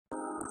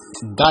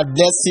God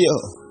bless you.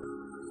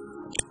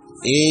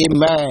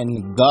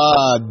 Amen.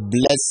 God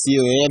bless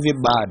you,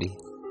 everybody.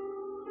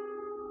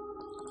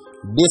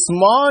 This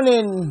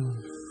morning,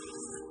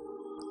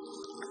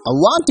 I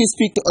want to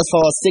speak to us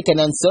for a second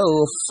and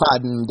so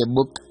from the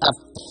book of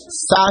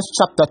Psalms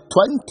chapter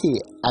 20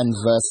 and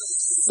verse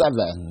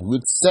 7,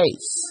 which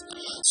says,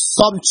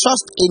 "Some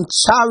trust in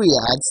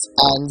chariots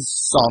and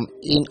some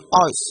in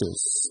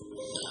horses,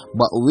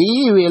 but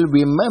we will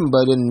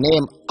remember the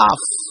name of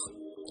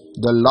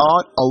the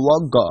Lord our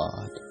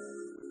God."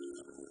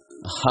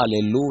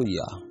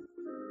 Hallelujah.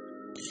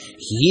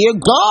 Here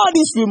God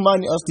is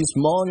reminding us this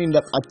morning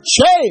that a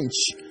change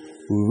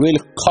will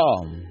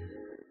come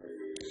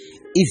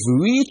if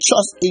we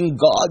trust in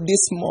God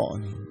this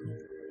morning.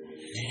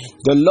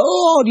 The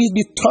Lord is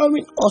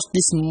determining us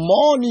this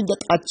morning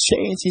that a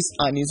change is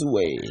on His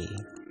way,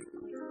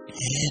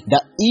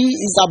 that He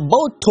is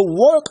about to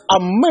work a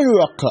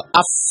miracle,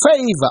 a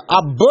favor,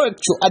 a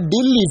breakthrough, a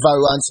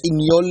deliverance in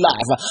your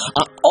life,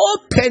 an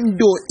open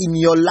door in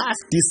your life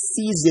this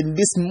season.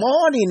 This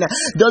morning,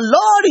 the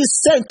Lord is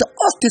saying to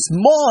us this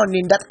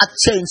morning that a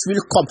change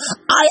will come.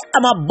 I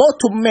am about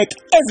to make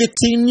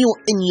everything new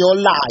in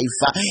your life.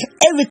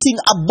 Everything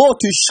about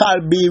you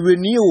shall be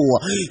renewed.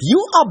 You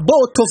are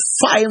about to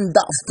find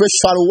that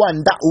special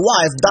one, that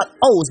wife, that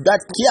house,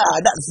 that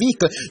car, that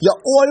vehicle, your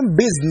own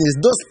business,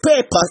 those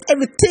papers,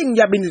 everything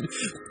you have been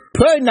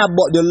praying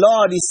about. The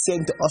Lord is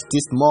saying to us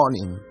this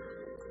morning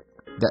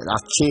that a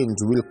change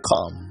will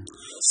come.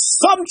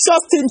 Some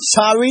trust in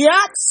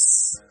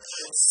chariots,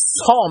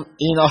 some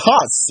in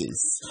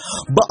horses,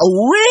 but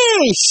we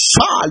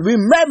shall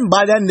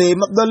remember the name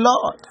of the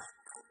Lord.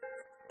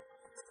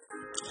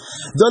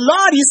 The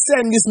Lord is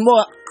saying this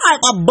morning, I'm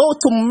about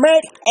to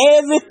make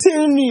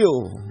everything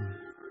new.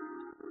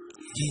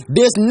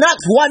 There's not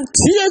one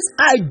tears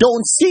I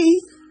don't see.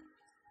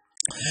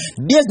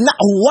 There's not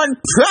one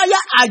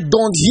prayer I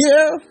don't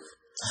hear.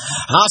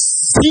 I've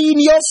seen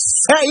your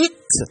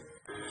faith.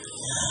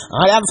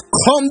 I have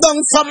come down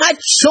from my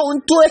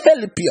throne to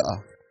help you.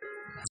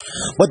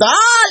 But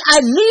all I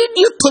need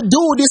you to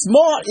do this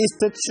morning is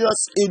to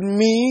trust in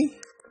me.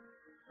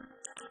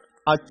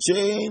 A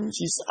change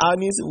is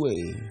on His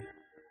way.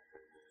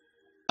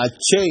 A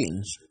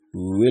change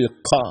will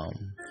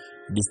come.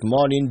 This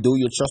morning, do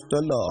you trust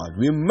the Lord?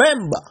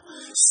 Remember,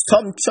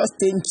 some trust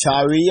in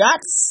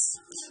chariots,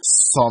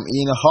 some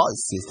in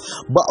horses,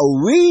 but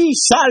we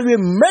shall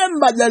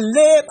remember the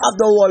name of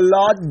the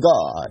Lord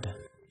God.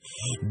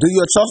 Do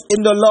you trust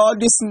in the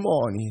Lord this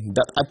morning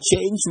that a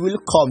change will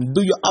come?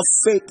 Do you have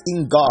faith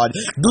in God?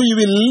 Do you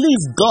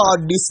believe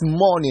God this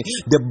morning?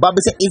 The Bible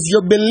says, if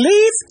you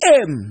believe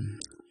Him,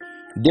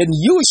 then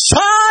you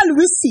shall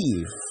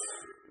receive.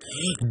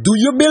 Do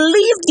you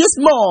believe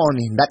this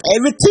morning that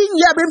everything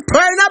you have been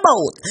praying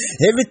about,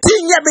 everything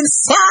you have been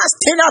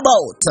fasting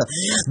about,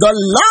 the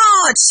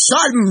Lord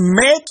shall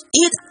make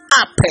it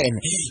happen?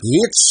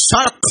 It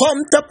shall come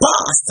to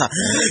pass.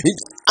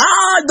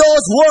 All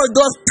those words,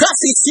 those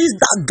prophecies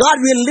that God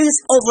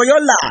released over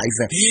your life,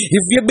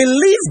 if you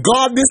believe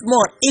God this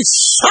morning, it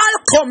shall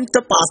come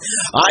to pass.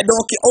 I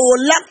don't care how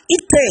long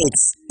it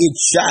takes, it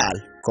shall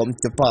come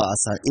to pass.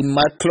 And in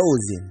my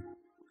closing,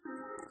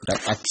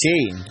 that a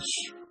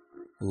change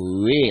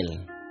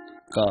will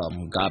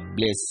come. God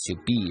bless you.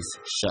 Peace.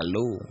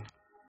 Shalom.